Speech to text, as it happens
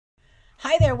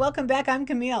there. Welcome back. I'm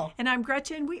Camille. And I'm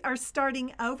Gretchen. We are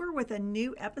starting over with a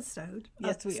new episode.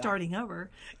 Yes, we are. Starting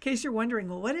over. In case you're wondering,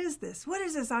 well, what is this? What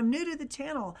is this? I'm new to the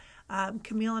channel.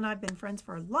 Camille and I have been friends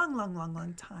for a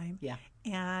long time. Yeah.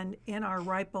 And in our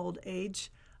ripe old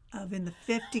age of in the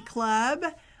 50 club,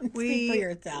 we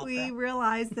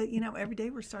realized that, every day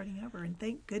we're starting over. And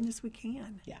thank goodness we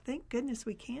can. Yeah. Thank goodness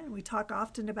we can. We talk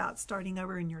often about starting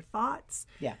over in your thoughts.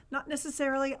 Yeah. Not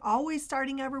necessarily always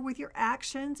starting over with your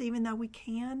actions, even though we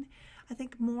can. I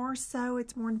think more so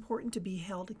it's more important to be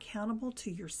held accountable to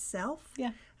yourself.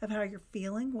 Yeah. Of how you're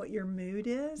feeling, what your mood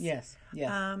is. Yes. Yes.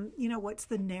 What's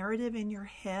the narrative in your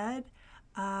head.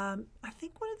 I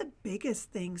think one of the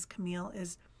biggest things, Camille,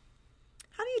 is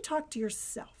how do you talk to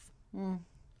yourself?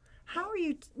 How are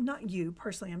you, not you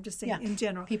personally, I'm just saying in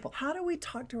general. People. How do we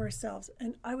talk to ourselves?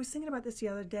 And I was thinking about this the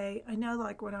other day. I know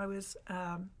like when I was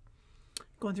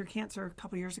going through cancer a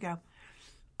couple years ago,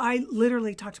 I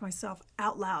literally talked to myself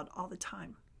out loud all the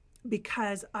time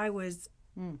because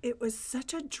it was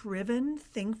such a driven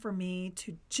thing for me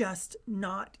to just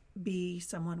not be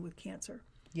someone with cancer.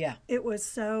 Yeah. It was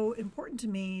so important to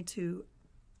me to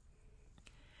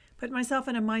put myself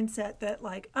in a mindset that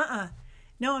like,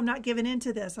 no, I'm not giving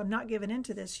into this. I'm not giving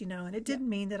into this, And it didn't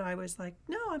mean that I was like,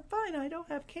 no, I'm fine. I don't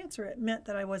have cancer. It meant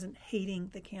that I wasn't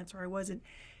hating the cancer. I wasn't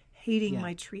hating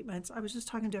my treatments. I was just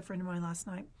talking to a friend of mine last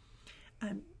night.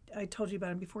 I told you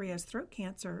about him before. He has throat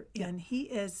cancer, and he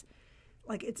is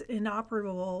like, it's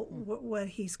inoperable what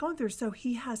he's going through. So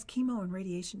he has chemo and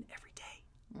radiation every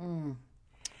day.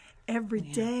 Every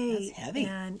day. That's heavy.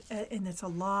 And it's a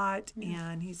lot.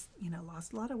 And he's,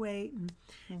 lost a lot of weight. And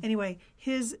anyway,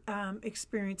 his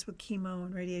experience with chemo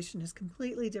and radiation is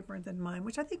completely different than mine,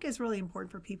 which I think is really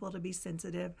important for people to be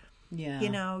sensitive.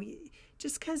 Yeah.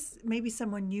 Just because maybe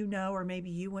someone or maybe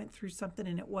you went through something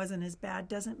and it wasn't as bad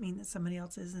doesn't mean that somebody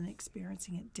else isn't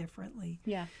experiencing it differently.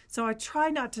 Yeah. So I try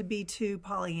not to be too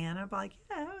Pollyanna, but like,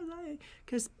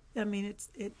 because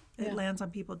it lands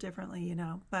on people differently,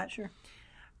 But Sure.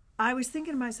 I was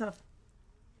thinking to myself,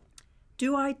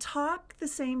 do I talk the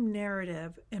same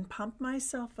narrative and pump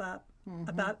myself up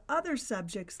about other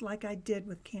subjects like I did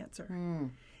with cancer?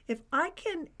 If I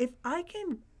can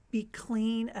be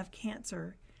clean of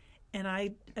cancer and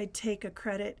I take a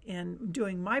credit in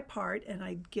doing my part and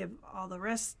I give all the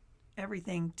rest,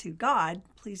 everything to God,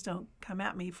 please don't come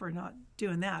at me for not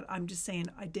doing that. I'm just saying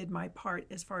I did my part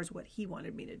as far as what he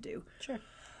wanted me to do. Sure.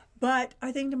 But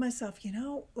I think to myself,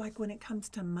 like when it comes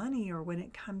to money or when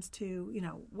it comes to,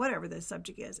 whatever the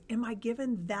subject is, am I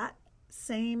given that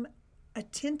same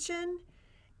attention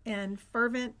and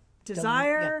fervent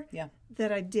desire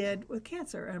that I did with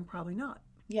cancer? And I'm probably not.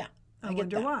 Yeah. I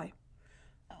wonder why.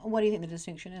 What do you think the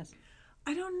distinction is?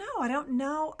 I don't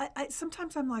know. I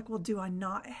sometimes I'm like, well,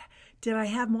 did I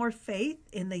have more faith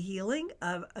in the healing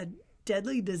of a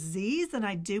deadly disease than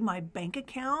I do my bank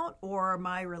account or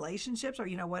my relationships or,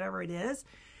 whatever it is?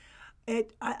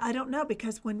 I don't know,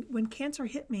 because when cancer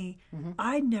hit me,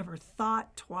 I never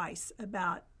thought twice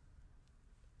about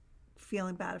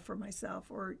feeling bad for myself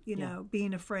or,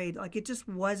 being afraid. Like it just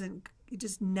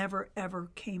never,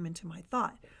 ever came into my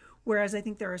thought. Whereas I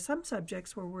think there are some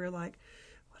subjects where we're like,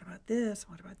 what about this?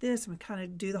 What about this? And we kind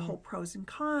of do the whole pros and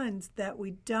cons that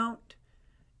we don't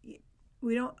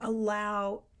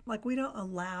allow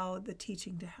the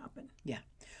teaching to happen. Yeah.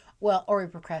 Well, or we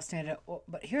procrastinate it.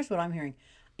 But here's what I'm hearing.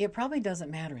 It probably doesn't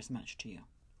matter as much to you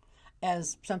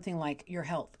as something like your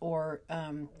health or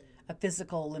a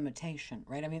physical limitation,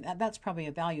 right? I mean, that's probably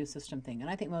a value system thing. And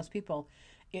I think most people,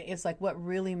 it's like what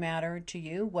really mattered to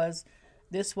you was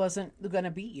this wasn't going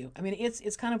to beat you. I mean,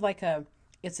 it's kind of like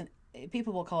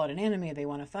people will call it an enemy. They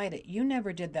want to fight it. You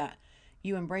never did that.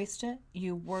 You embraced it.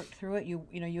 You worked through it. You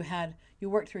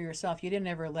worked through yourself. You didn't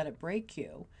ever let it break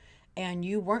you, and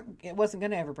it wasn't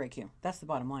going to ever break you. That's the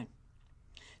bottom line.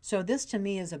 So this to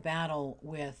me is a battle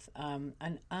with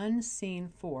an unseen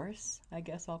force, I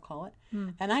guess I'll call it.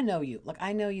 And I know you. Like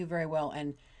I know you very well,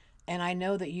 and I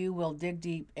know that you will dig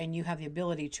deep, and you have the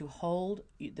ability to hold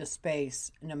the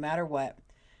space no matter what.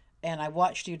 And I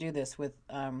watched you do this with.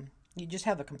 You just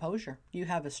have a composure. You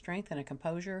have a strength and a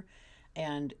composure.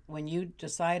 And when you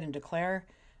decide and declare,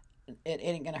 it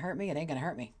ain't going to hurt me, it ain't going to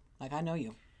hurt me. Like, I know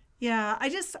you. Yeah,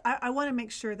 I want to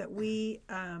make sure that we,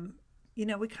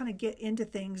 we kind of get into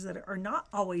things that are not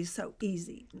always so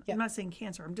easy. Yeah. I'm not saying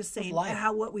cancer. I'm just saying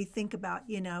what we think about,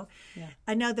 Yeah.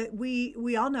 I know that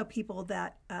we all know people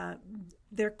that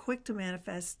they're quick to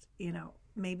manifest,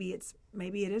 maybe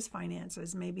it is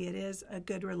finances, maybe it is a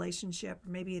good relationship,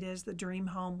 maybe it is the dream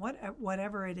home,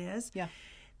 whatever it is. Yeah.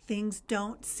 things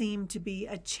don't seem to be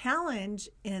a challenge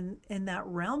in that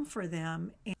realm for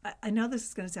them. And I know this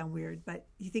is going to sound weird, but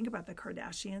you think about the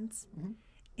Kardashians.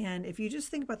 And if you just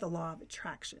think about the law of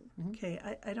attraction, okay,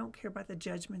 I don't care about the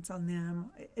judgments on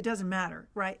them. It doesn't matter,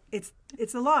 right? It's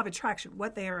the law of attraction,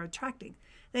 what they are attracting.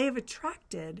 They have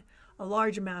attracted a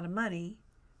large amount of money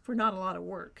for not a lot of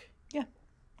work. Yeah,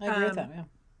 I agree with that, yeah.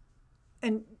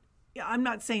 And I'm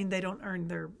not saying they don't earn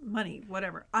their money,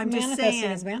 whatever. I'm just Manifesting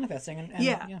saying. is manifesting.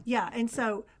 And, Yeah. And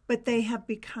so, but they have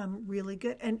become really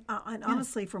good. And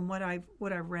honestly, from what I've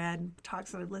read and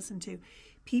talks that I've listened to,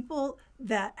 people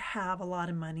that have a lot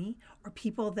of money or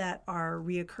people that are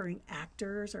reoccurring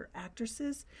actors or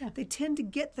actresses, they tend to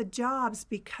get the jobs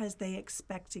because they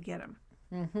expect to get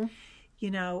them.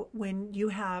 You know, when you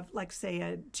have, like, say,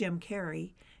 a Jim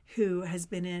Carrey, who has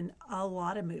been in a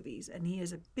lot of movies, and he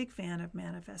is a big fan of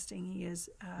manifesting. He is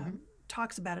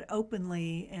talks about it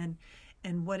openly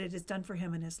and what it has done for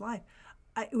him in his life.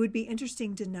 It would be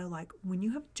interesting to know, like, when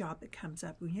you have a job that comes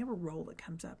up, when you have a role that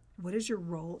comes up, what is your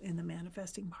role in the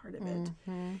manifesting part of it?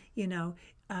 You know,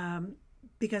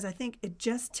 because I think it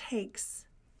just takes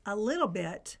a little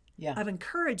bit of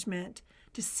encouragement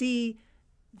to see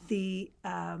the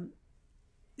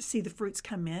fruits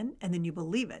come in, and then you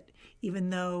believe it,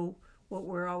 even though what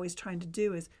we're always trying to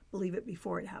do is believe it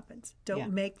before it happens.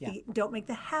 Don't make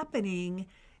the happening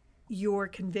your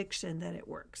conviction that it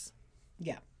works.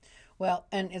 Yeah. Well,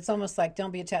 and it's almost like don't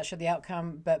be attached to the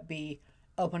outcome, but be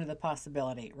open to the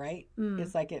possibility, right?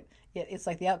 It's like it's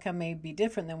like the outcome may be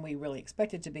different than we really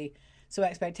expect it to be. So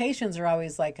expectations are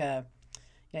always like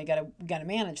you gotta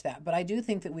manage that. But I do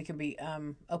think that we can be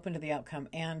open to the outcome,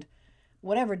 and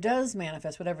whatever does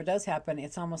manifest, whatever does happen,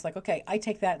 it's almost like, okay, I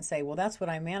take that and say, well, that's what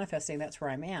I'm manifesting. That's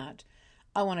where I'm at.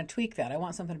 I want to tweak that. I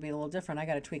want something to be a little different. I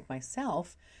got to tweak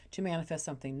myself to manifest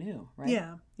something new, right?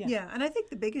 Yeah. And I think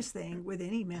the biggest thing with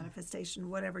any manifestation,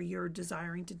 whatever you're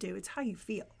desiring to do, it's how you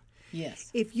feel.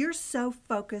 Yes. If you're so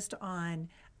focused on,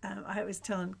 I was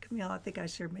telling Camille, I think I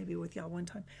shared maybe with y'all one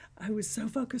time, I was so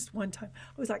focused one time.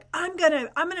 I was like, I'm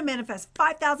gonna manifest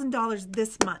 $5,000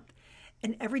 this month.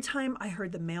 And every time I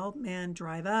heard the mailman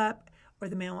drive up or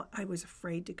the mail, I was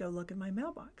afraid to go look in my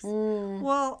mailbox.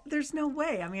 Well, there's no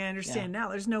way. I mean, I understand now.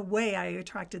 There's no way I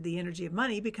attracted the energy of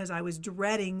money because I was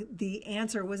dreading the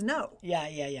answer was no.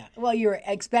 Yeah. Well, you were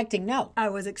expecting no. I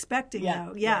was expecting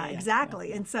no. Yeah, exactly.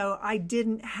 Yeah. And so I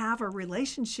didn't have a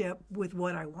relationship with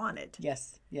what I wanted.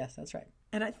 Yes, that's right.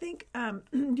 And I think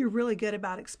you're really good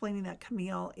about explaining that,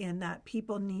 Camille, in that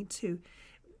people need to,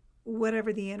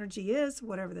 whatever the energy is,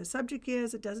 whatever the subject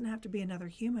is, it doesn't have to be another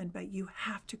human, but you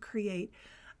have to create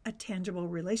a tangible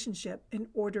relationship in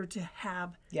order to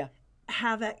have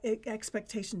that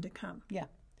expectation to come. Yeah.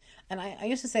 And I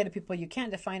used to say to people, you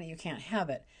can't define it, you can't have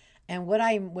it. And what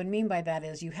I would mean by that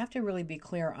is you have to really be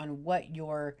clear on what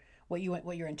your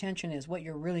intention is, what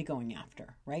you're really going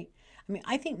after, right? I mean,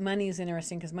 I think money is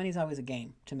interesting because money is always a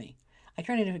game to me. I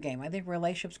turn it into a game. I think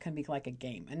relationships can be like a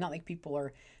game, and not like people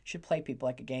should play people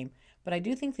like a game. But I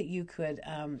do think that you could,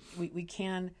 we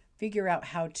can figure out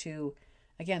how to,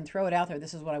 again, throw it out there.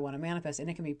 This is what I want to manifest, and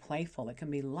it can be playful. It can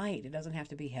be light. It doesn't have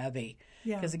to be heavy.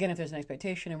 Because again, if there's an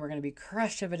expectation, and we're going to be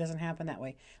crushed if it doesn't happen that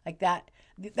way, like that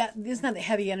is not the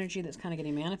heavy energy that's kind of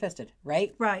getting manifested,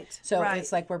 right? Right. So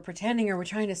it's like we're pretending or we're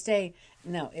trying to stay.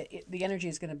 No, the energy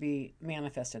is going to be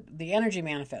manifested. The energy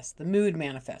manifests. The mood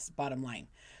manifests. Bottom line.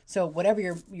 So whatever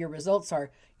your results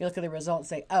are, you look at the results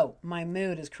and say, oh, my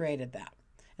mood has created that.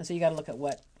 And so you got to look at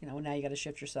what, now you got to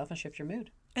shift yourself and shift your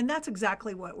mood. And that's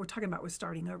exactly what we're talking about with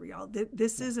starting over, y'all.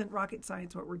 This isn't rocket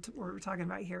science, what we're talking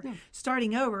about here. Yeah.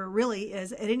 Starting over really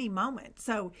is at any moment.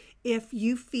 So if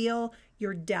you feel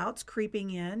your doubts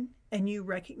creeping in and you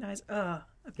recognize,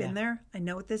 I've been there. I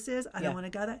know what this is. I don't want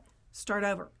to go there. Start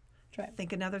over. Right.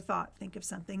 Think another thought. Think of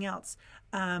something else.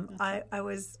 I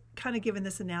was kind of given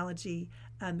this analogy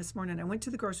this morning. I went to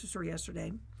the grocery store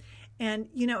yesterday, and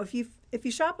if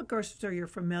you shop at a grocery store you're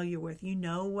familiar with, you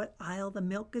know what aisle the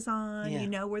milk is on. You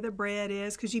know where the bread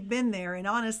is because you've been there. And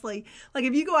honestly, like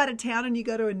if you go out of town and you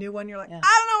go to a new one, you're like, I don't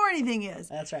know where anything is.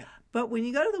 That's right. But when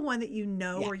you go to the one that you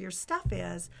know where your stuff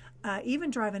is, even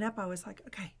driving up, I was like,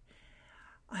 okay,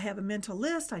 I have a mental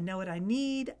list. I know what I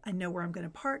need. I know where I'm going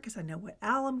to park because I know what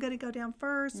aisle I'm going to go down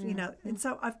first. And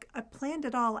so I've planned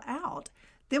it all out.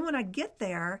 Then when I get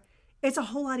there, it's a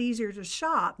whole lot easier to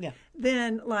shop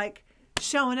than like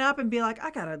showing up and be like,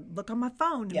 I got to look on my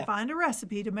phone and find a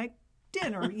recipe to make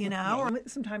dinner, Or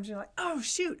sometimes you're like, oh,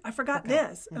 shoot, I forgot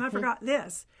this and I forgot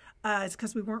this. It's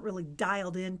because we weren't really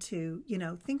dialed into,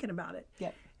 thinking about it.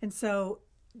 Yep. And so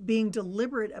being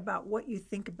deliberate about what you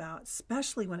think about,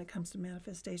 especially when it comes to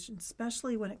manifestation,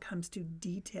 especially when it comes to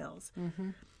details.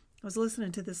 I was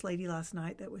listening to this lady last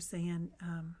night that was saying,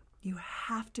 you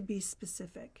have to be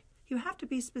specific. You have to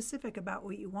be specific about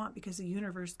what you want, because the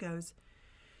universe goes,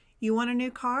 you want a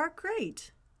new car?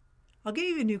 Great. I'll give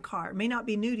you a new car. It may not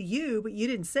be new to you, but you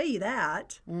didn't say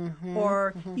that.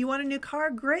 Or you want a new car?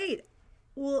 Great.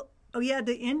 Well, oh yeah,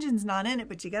 the engine's not in it,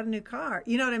 but you got a new car.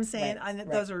 You know what I'm saying?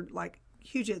 Those are like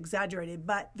hugely exaggerated,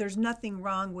 but there's nothing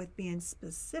wrong with being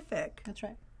specific. That's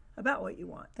right. About what you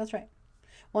want. That's right.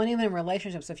 Well, and even in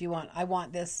relationships, if you want, I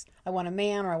want a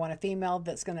man or I want a female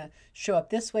that's going to show up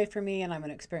this way for me, and I'm going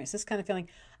to experience this kind of feeling.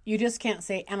 You just can't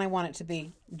say, and I want it to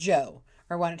be Joe,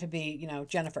 or want it to be,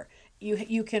 Jennifer.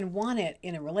 You can want it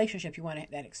in a relationship. You want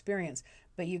that experience,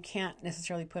 but you can't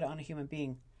necessarily put it on a human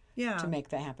being to make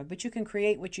that happen. But you can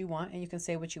create what you want, and you can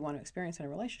say what you want to experience in a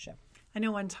relationship. I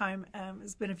know one time,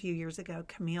 it's been a few years ago,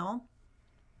 Camille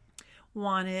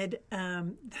wanted...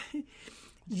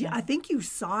 Yeah, I think you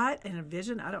saw it in a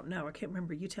vision. I don't know. I can't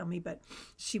remember. You tell me. But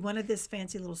she wanted this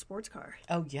fancy little sports car.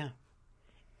 Oh, yeah.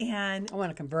 And I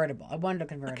want a convertible. I wanted a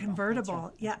convertible. A convertible.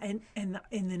 Right. Yeah. And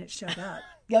then it showed up.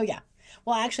 Oh, yeah.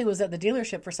 Well, I actually was at the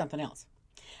dealership for something else.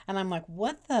 And I'm like,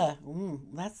 what the?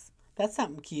 That's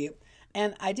something cute.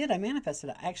 And I did. I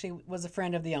manifested it. I actually was a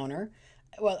friend of the owner.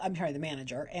 Well, I'm sorry, the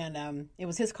manager. And it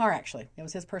was his car, actually. It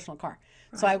was his personal car.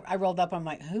 Right. So I rolled up. I'm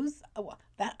like, who's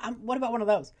that? What about one of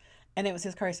those? And it was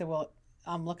his car. He said, well,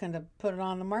 I'm looking to put it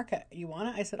on the market. You want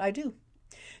it? I said, I do.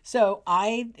 So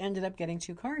I ended up getting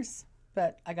 2 cars,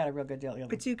 but I got a real good deal.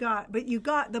 But you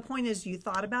got, the point is you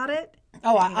thought about it?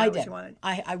 Oh, I did.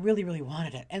 I really, really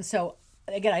wanted it. And so,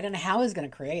 again, I didn't know how I was going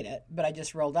to create it, but I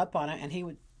just rolled up on it, and he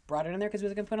brought it in there because he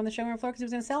was going to put it on the showroom floor because he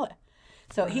was going to sell it.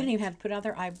 So He didn't even have to put it out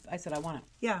there. I said, I want it.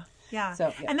 Yeah, yeah.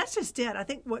 So, yeah. And that's just it. I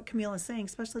think what Camille is saying,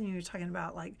 especially when you're talking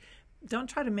about, like, don't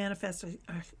try to manifest a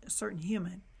certain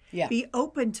human. Yeah. Be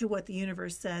open to what the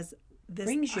universe says.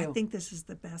 Brings you. I think this is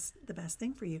the best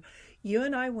thing for you. You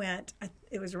and I went.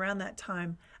 It was around that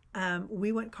time.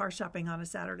 We went car shopping on a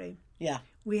Saturday. Yeah.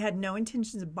 We had no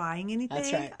intentions of buying anything.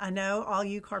 That's right. I know all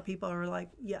you car people are like,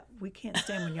 yeah, we can't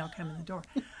stand when y'all come in the door.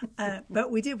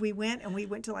 But we did. We went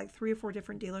to like 3 or 4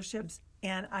 different dealerships,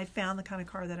 and I found the kind of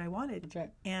car that I wanted. That's right.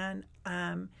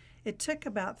 And it took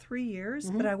about 3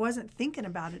 years, but I wasn't thinking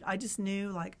about it. I just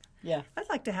knew, like, I'd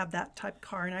like to have that type of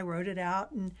car, and I wrote it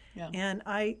out, and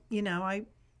I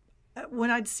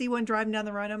when I'd see one driving down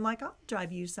the road, I'm like, I'll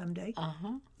drive you someday.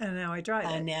 And now I drive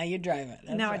it. And now you drive it.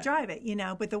 That's now right. I drive it,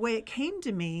 but the way it came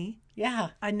to me,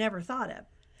 I never thought of.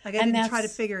 Like, I didn't try to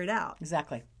figure it out.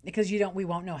 Exactly. Because we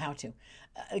won't know how to.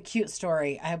 A cute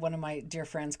story. I have one of my dear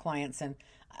friends, clients, and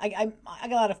I got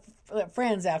a lot of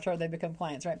friends after they become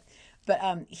clients, right? But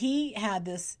he had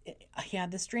this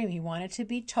dream. He wanted to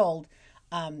be told,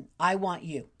 I want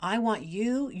you. I want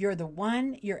you. You're the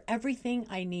one. You're everything.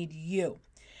 I need you.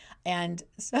 And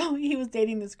so he was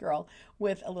dating this girl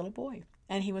with a little boy,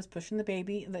 and he was pushing the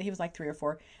baby. He was like 3 or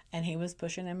 4, and he was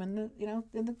pushing him in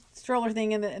the stroller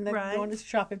thing, in the right. going to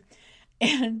shopping.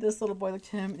 And this little boy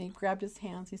looked at him, and he grabbed his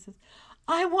hands. He says,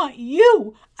 I want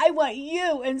you. I want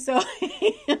you. And so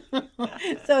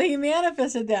he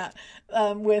manifested that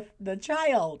with the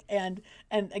child. And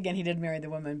again, he did marry the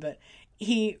woman, but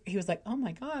he was like, oh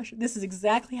my gosh, this is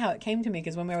exactly how it came to me.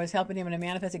 Because when I was helping him in a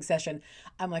manifesting session,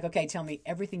 I'm like, okay, tell me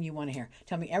everything you want to hear.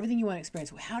 Tell me everything you want to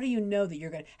experience. How do you know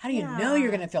that how do you know you're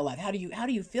going to feel loved? How do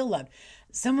you feel loved?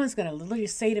 Someone's going to literally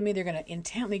say to me, they're going to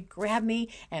intently grab me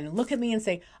and look at me and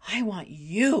say, I want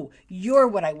you. You're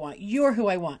what I want. You're who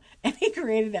I want. And he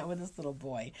created that with this little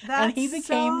boy. And he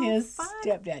became his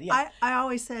stepdad. Yeah. I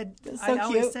always said, I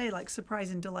always say, like,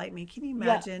 surprise and delight me. Can you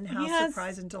imagine how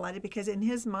surprised and delighted? Because in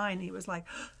his mind, he was like,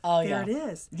 there it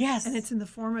is. Yes. And it's in the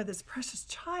form of this precious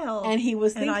child. And he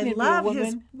was thinking, and I love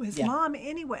his mom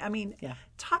anyway. I mean,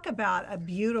 talk about a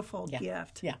beautiful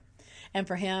gift. Yeah. And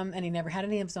for him, and he never had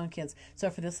any of his own kids. So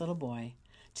for this little boy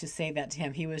to say that to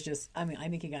him, he was just, I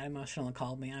think he got emotional and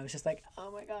called me. I was just like,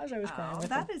 oh my gosh, I was crying with him.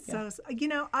 That is so,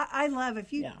 I love,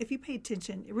 if you pay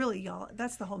attention, really, y'all,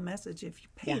 that's the whole message. If you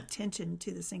pay attention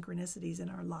to the synchronicities in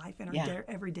our life, in our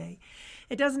every day,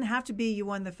 it doesn't have to be you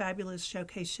won the fabulous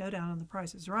showcase showdown on The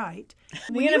Price is Right.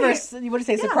 The universe, you want to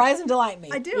say, surprise and delight me.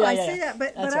 I do, I say that,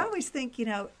 but I always think,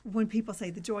 when people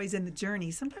say the joy is in the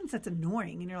journey, sometimes that's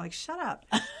annoying, and you're like, shut up.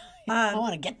 I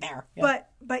want to get there. Yeah.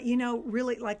 But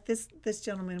really, like this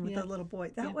gentleman with the little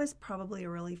boy, that was probably a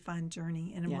really fun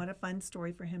journey, and what a fun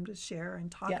story for him to share and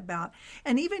talk about.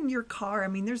 And even your car,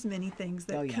 there's many things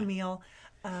that Camille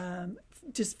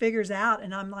just figures out,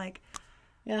 and I'm like,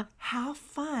 how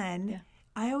fun. Yeah.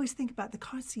 I always think about the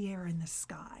concierge in the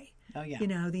sky. Oh, yeah.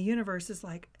 The universe is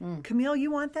like, Camille, you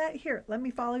want that? Here, let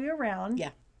me follow you around. Yeah.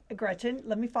 Gretchen,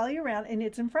 let me follow you around, and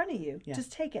it's in front of you. Yeah.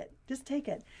 Just take it. Just take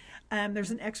it.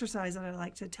 There's an exercise that I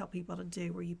like to tell people to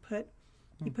do where you put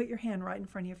your hand right in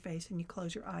front of your face and you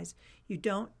close your eyes. You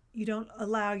don't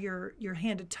allow your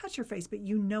hand to touch your face, but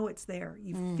you know it's there.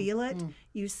 You feel it.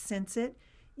 You sense it.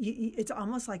 It's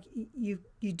almost like you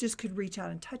just could reach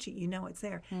out and touch it. You know it's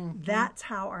there. That's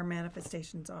how our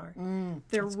manifestations are.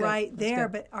 They're right there,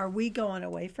 but are we going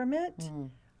away from it?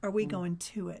 Are we going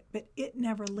to it? But it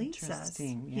never leaves us.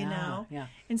 You know? Yeah.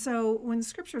 And so when the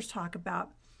scriptures talk about,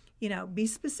 be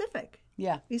specific.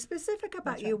 Yeah. Be specific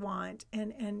about what you want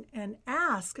and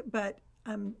ask, but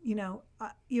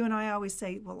you and I always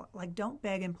say, well, like, don't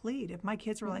beg and plead. If my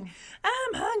kids were like,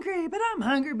 I'm hungry, but I'm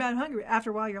hungry.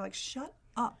 After a while, you're like, shut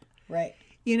up. Right.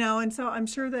 And so I'm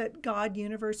sure that God,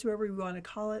 universe, whoever we want to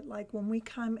call it, like when we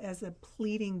come as a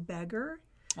pleading beggar,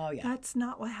 that's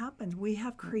not what happens. We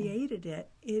have created it.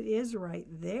 It is right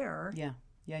there. Yeah.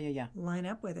 Line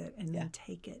up with it and then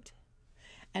take it.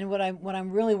 And what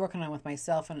I'm really working on with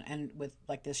myself and with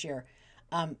like this year,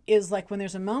 is like when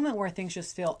there's a moment where things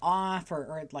just feel off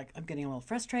or like I'm getting a little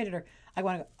frustrated or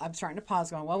I'm starting to pause,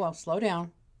 going, whoa, slow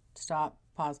down, stop,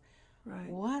 pause. Right.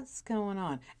 What's going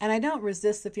on? And I don't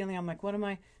resist the feeling. I'm like, what am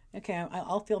I? Okay,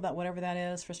 I'll feel that, whatever that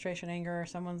is, frustration, anger,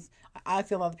 I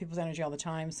feel other people's energy all the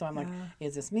time. So I'm like,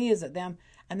 is this me? Is it them?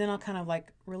 And then I'll kind of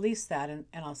like release that and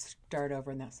I'll start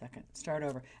over in that second, start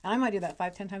over. And I might do that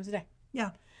 5-10 times a day.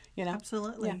 Yeah. Yeah.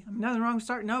 Absolutely. Nothing wrong with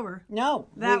starting over. No.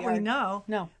 We know.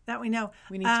 No. That we know.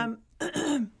 We need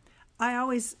to. I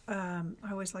always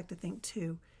like to think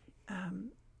too,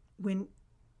 when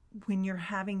you're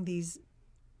having these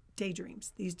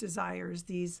daydreams, these desires,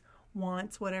 these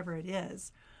wants, whatever it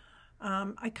is,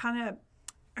 I kind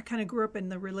of grew up in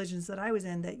the religions that I was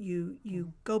in, that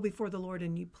you go before the Lord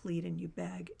and you plead and you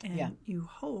beg and you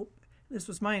hope. This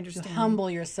was my understanding. You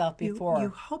humble yourself before. You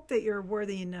hope that you're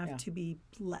worthy enough to be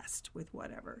blessed with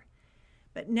whatever.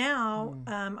 But now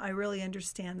I really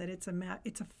understand that it's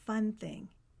a fun thing.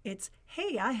 It's,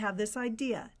 hey, I have this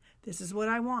idea. This is what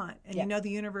I want. And the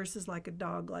universe is like a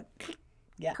dog, like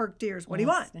perked ears. What do you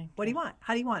want? What do you want?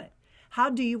 How do you want it? How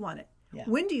do you want it? Yeah.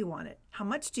 When do you want it? How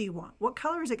much do you want? What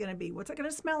color is it going to be? What's it going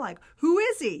to smell like? Who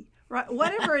is he? Right?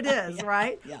 Whatever it is,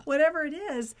 right? Yeah. Whatever it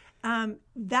is,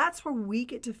 that's where we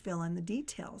get to fill in the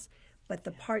details. But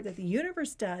the part that the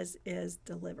universe does is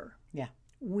deliver. Yeah.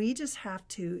 We just have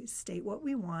to state what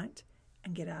we want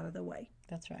and get out of the way.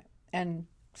 That's right. And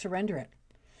surrender it.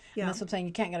 Yeah. And that's what I'm saying.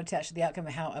 You can't get attached to the outcome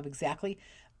of exactly.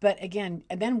 But again,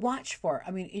 and then watch for.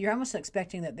 I mean, you're almost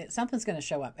expecting that something's going to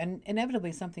show up, and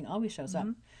inevitably something always shows up.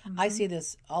 Mm-hmm. I see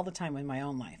this all the time in my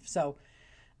own life. So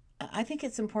I think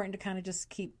it's important to kind of just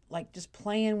keep just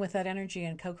playing with that energy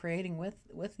and co-creating with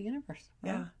the universe.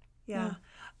 Right? Yeah.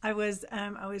 I was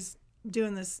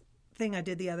doing this thing I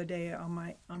did the other day on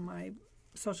my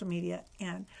social media,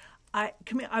 and I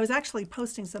was actually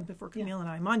posting something for Camille and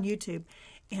I'm on YouTube,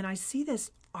 and I see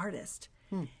this artist.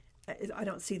 I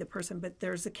don't see the person, but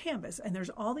there's a canvas, and there's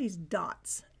all these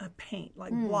dots of paint,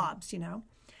 like blobs,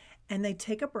 and they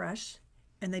take a brush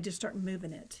and they just start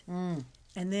moving it.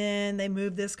 And then they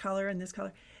move this color and this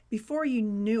color. Before you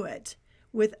knew it,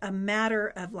 with a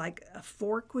matter of like a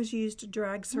fork was used to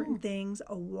drag certain things,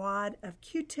 a wad of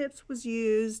Q-tips was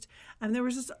used, and there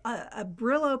was just a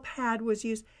Brillo pad was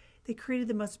used. They created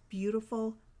the most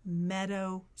beautiful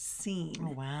meadow scene.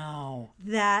 Oh, wow.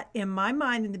 That in my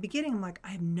mind in the beginning, I'm like, I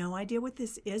have no idea what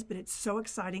this is, but it's so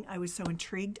exciting. I was so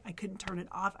intrigued. I couldn't turn it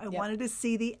off. I wanted to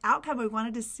see the outcome. I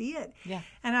wanted to see it. Yeah.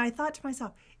 And I thought to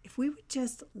myself, if we would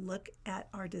just look at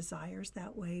our desires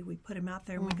that way, we put them out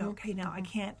there and we go, okay, now I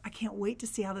can't wait to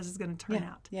see how this is going to turn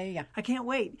out. Yeah. I can't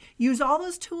wait. Use all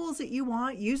those tools that you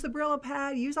want. Use the Brillo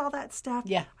pad. Use all that stuff.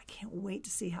 Yeah. I can't wait to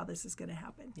see how this is going to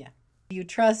happen. Yeah. You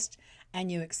trust and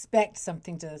you expect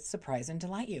something to surprise and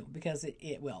delight you, because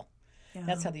it will. Yeah.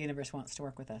 That's how the universe wants to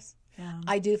work with us. Yeah.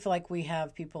 I do feel like we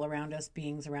have people around us,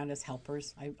 beings around us,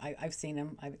 helpers. I've seen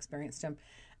them. I've experienced them.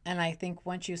 And I think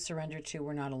once you surrender to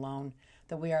we're not alone,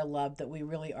 that we are loved, that we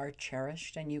really are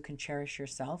cherished, and you can cherish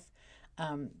yourself.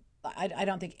 I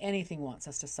don't think anything wants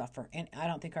us to suffer. And I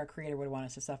don't think our Creator would want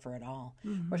us to suffer at all.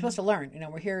 Mm-hmm. We're supposed to learn.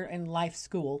 We're here in life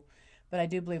school. But I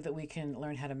do believe that we can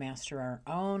learn how to master our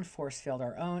own force field,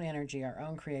 our own energy, our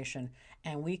own creation,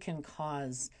 and we can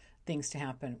cause things to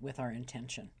happen with our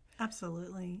intention.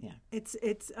 Absolutely. Yeah.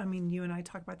 It's. I mean, you and I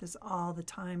talk about this all the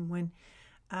time. When,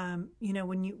 when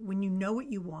you know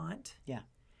what you want. Yeah.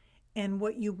 And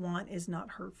what you want is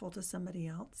not hurtful to somebody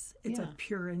else. It's a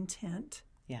pure intent.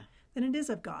 Yeah. Then it is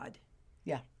of God.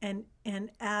 Yeah. And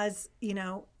as you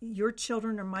know, your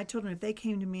children or my children, if they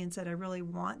came to me and said, I really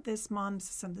want this, Mom, this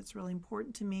is something that's really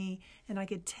important to me, and I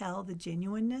could tell the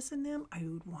genuineness in them, I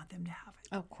would want them to have it.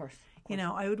 Oh, of course. You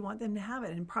know, I would want them to have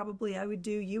it, and probably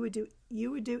you would do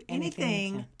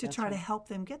anything to That's try to right. help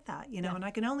them get that. You know, and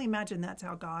I can only imagine that's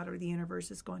how God or the universe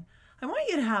is going. I want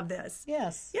you to have this.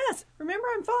 Yes. Yes. Remember,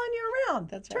 I'm following you around.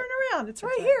 That's Turn right. around. It's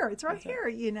right right. here. It's right That's right. here.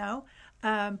 You know,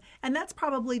 and that's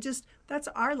probably that's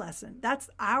our lesson. That's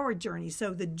our journey.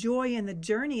 So the joy in the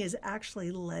journey is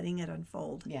actually letting it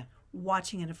unfold. Yeah.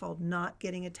 Watching it unfold, not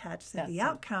getting attached to That's the it.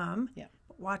 outcome. Yeah.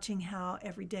 But watching how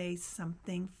every day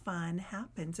something fun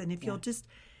happens, and if you'll just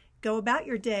go about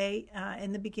your day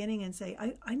in the beginning and say,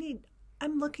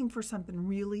 I'm looking for something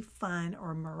really fun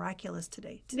or miraculous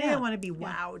today. Today I want to be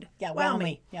wowed. Yeah. Wow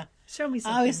me. Yeah. Show me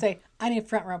something. I always say, I need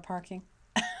front row parking.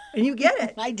 And you get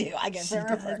it. I do. I get front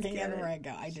row does parking get everywhere it. I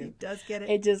go. I do. She does get it.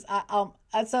 It just,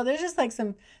 so there's just like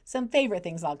some favorite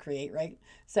things I'll create, right?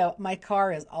 So my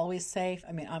car is always safe.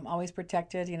 I mean, I'm always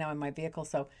protected, you know, in my vehicle.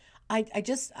 So I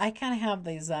kind of have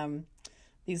these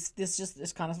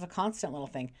this kind of a constant little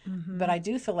thing. Mm-hmm. But I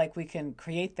do feel like we can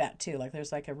create that too. Like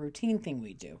there's like a routine thing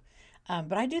we do.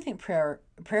 But I do think prayer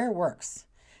works.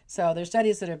 So there's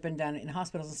studies that have been done in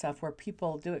hospitals and stuff where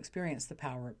people do experience the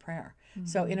power of prayer. Mm-hmm.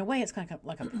 So in a way, it's kind of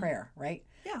like a prayer, right?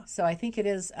 Yeah. So I think it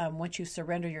is once you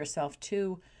surrender yourself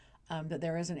to that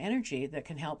there is an energy that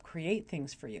can help create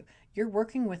things for you. You're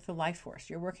working with the life force.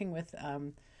 You're working with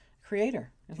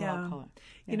Creator is what I'll call it.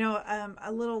 Yeah. You know,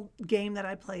 a little game that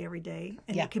I play every day,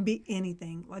 and it can be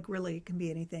anything. Like really, it can be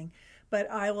anything.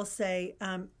 But I will say,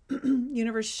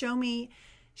 universe, show me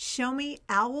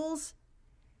owls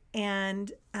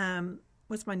and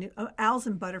what's my new owls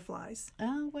and butterflies.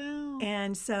 Oh, wow.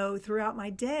 And so throughout my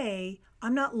day,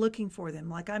 I'm not looking for them.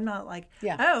 Like I'm not like,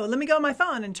 Yeah. oh, let me go on my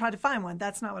phone and try to find one.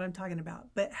 That's not what I'm talking about.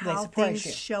 But how support things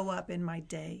you. show up in my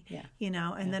day. Yeah. You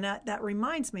know, and then that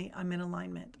reminds me I'm in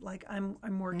alignment. Like I'm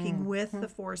working with the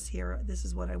force here. This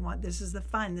is what I want. This is the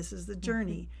fun. This is the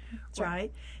journey.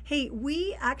 Right? Hey,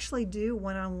 we actually do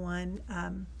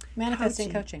one-on-one Manifesting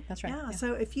coaching. That's right. Yeah.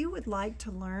 So if you would like to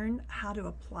learn how to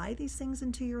apply these things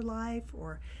into your life,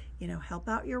 or you know, help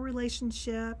out your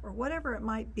relationship, or whatever it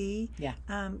might be,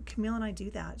 Camille and I do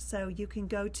that. So you can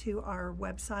go to our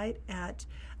website at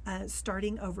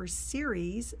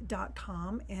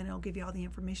startingoverseries.com, and it'll give you all the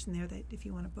information there that if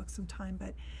you want to book some time.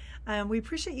 But we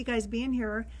appreciate you guys being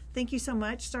here. Thank you so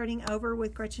much. Starting Over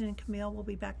with Gretchen and Camille. We'll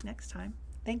be back next time.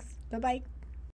 Thanks. Bye-bye.